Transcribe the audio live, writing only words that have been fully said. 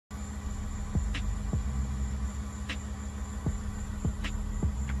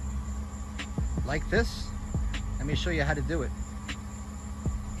like this. Let me show you how to do it.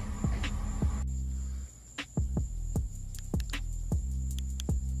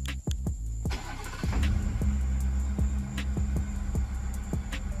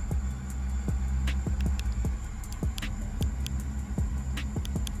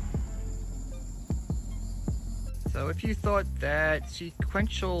 So if you thought that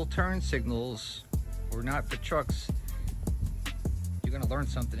sequential turn signals were not for trucks, you're going to learn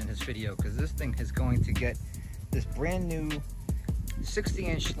something in this video, because this thing is going to get this brand new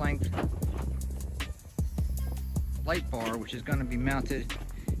 60-inch length light bar, which is going to be mounted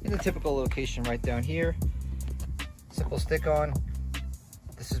in the typical location right down here. Simple stick on.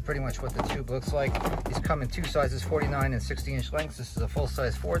 This is pretty much what the tube looks like. These come in two sizes, 49 and 60-inch lengths. This is a full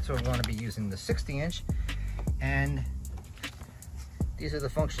size Ford, so I'm going to be using the 60-inch. And these are the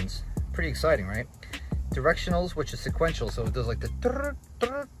functions. Pretty exciting, right? Directionals, which is sequential, so it does like the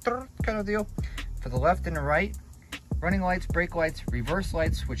kind of deal for the left and the right. Running lights, brake lights, reverse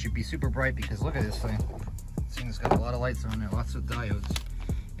lights, which should be super bright, because look at this thing. This thing's got a lot of lights on there, lots of diodes,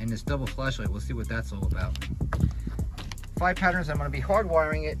 and this double flashlight. We'll see what that's all about. 5 patterns. I'm going to be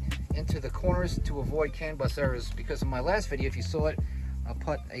hardwiring it into the corners to avoid CAN bus errors, because in my last video, if you saw it, I'll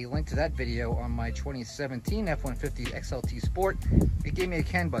put a link to that video on my 2017 F-150 XLT Sport. It gave me a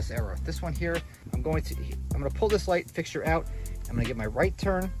CAN bus error. This one here, I'm going to pull this light fixture out. I'm going to get my right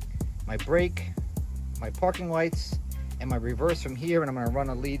turn, my brake, my parking lights, and my reverse from here, and I'm going to run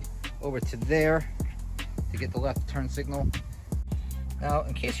a lead over to there to get the left turn signal. Now,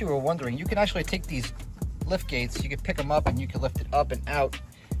 in case you were wondering, you can actually take these lift gates, you can pick them up and you can lift it up and out,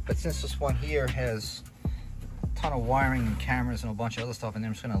 but since this one here has ton of wiring and cameras and a bunch of other stuff, and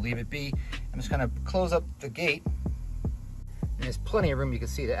I'm just going to leave it be. I'm just going to close up the gate, and there's plenty of room, you can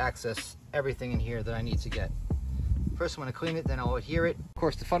see, to access everything in here that I need to get. First I'm going to clean it, then I'll adhere it. Of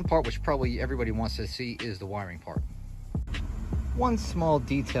course, the fun part, which probably everybody wants to see, is the wiring part. One small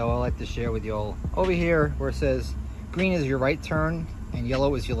detail I like to share with y'all. Over here where it says green is your right turn and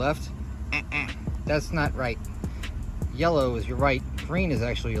yellow is your left, that's not right. Yellow is your right, green is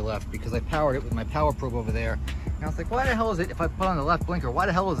actually your left, because I powered it with my power probe over there. And I was like, why the hell is it, if I put on the left blinker, why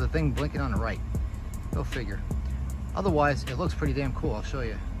the hell is the thing blinking on the right? Go figure. Otherwise, it looks pretty damn cool. I'll show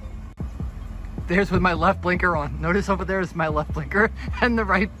you. There's with my left blinker on. Notice over there is my left blinker, and the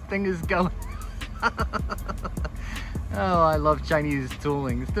right thing is going. Oh, I love Chinese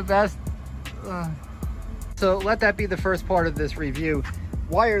tooling. It's the best. So let that be the first part of this review.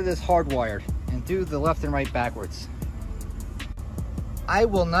 Wire this hardwired and do the left and right backwards. I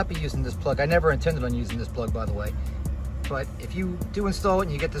will not be using this plug. I never intended on using this plug, by the way. But if you do install it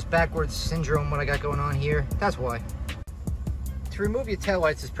and you get this backwards syndrome, what I got going on here, that's why. To remove your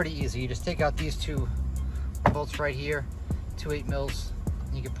taillights is pretty easy. You just take out these two bolts right here, 2 8-mils,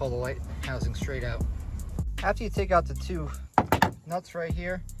 and you can pull the light housing straight out. After you take out the 2 nuts right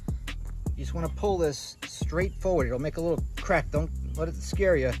here, you just want to pull this straight forward. It'll make a little crack. Don't let it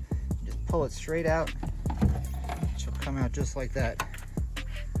scare you. Just pull it straight out. It should come out just like that.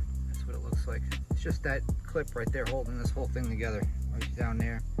 That's what it looks like. It's just that clip right there holding this whole thing together. Right down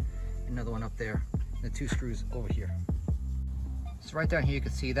there. Another one up there. And the 2 screws over here. So right down here you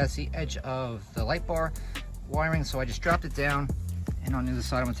can see that's the edge of the light bar wiring. So I just dropped it down, and on the other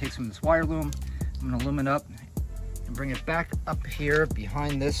side I'm going to take some of this wire loom. I'm going to loom it up and bring it back up here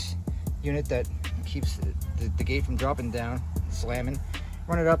behind this unit that keeps the gate from dropping down, slamming.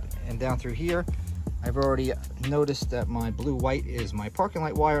 Run it up and down through here. I've already noticed that my blue-white is my parking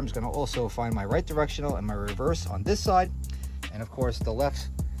light wire. I'm just going to also find my right directional and my reverse on this side. And of course the left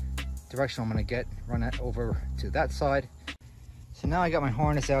directional I'm going to run that over to that side. So now I got my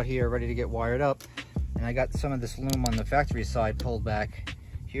harness out here ready to get wired up. And I got some of this loom on the factory side pulled back.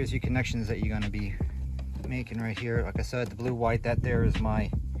 Here's your connections that you're going to be making right here. Like I said, the blue-white, that there is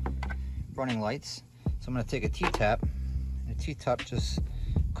my running lights. So I'm going to take a T-tap. And the T-tap just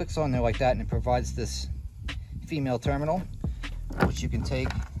clicks on there like that, and it provides this female terminal, which you can take,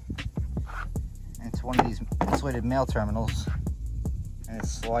 and it's one of these insulated male terminals, and it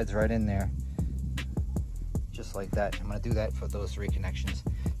slides right in there, just like that. I'm going to do that for those 3 connections.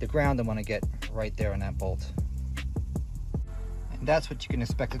 The ground I'm going to get right there on that bolt. And that's what you can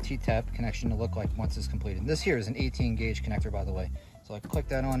expect a T-tap connection to look like once it's completed. This here is an 18 gauge connector, by the way. So I click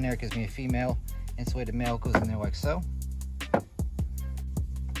that on there, it gives me a female. Insulated male goes in there like so.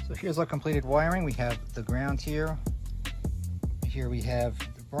 So here's our completed wiring. We have the ground here. Here we have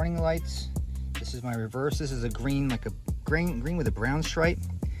the running lights. This is my reverse. This is a green, like a green with a brown stripe.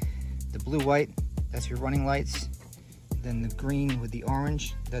 The blue-white, that's your running lights. Then the green with the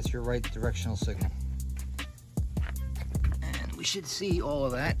orange, that's your right directional signal. And we should see all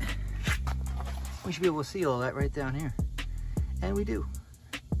of that. We should be able to see all that right down here. And we do.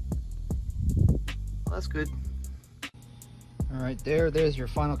 Well, that's good. All right, there's your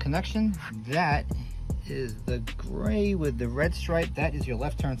final connection. That is the gray with the red stripe. That is your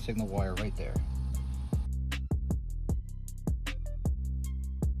left turn signal wire right there.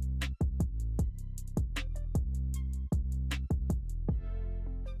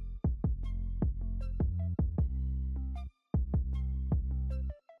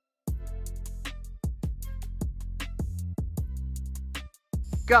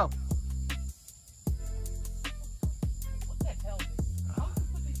 Go. What the hell? How do you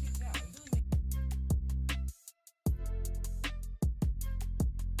put this shit down?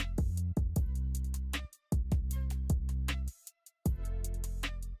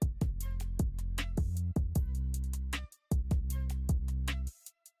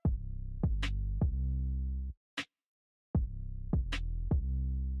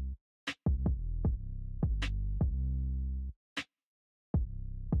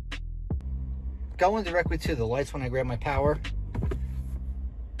 Going directly to the lights when I grab my power,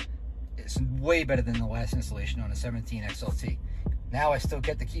 it's way better than the last installation on a 17 XLT. Now I still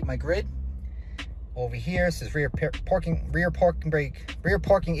get to keep my grid. Over here it says rear parking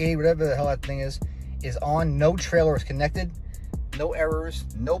aid, whatever the hell that thing is on. No trailer is connected. No errors,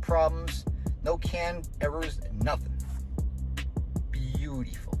 no problems, no CAN errors, nothing.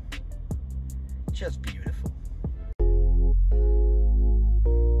 Beautiful. Just beautiful.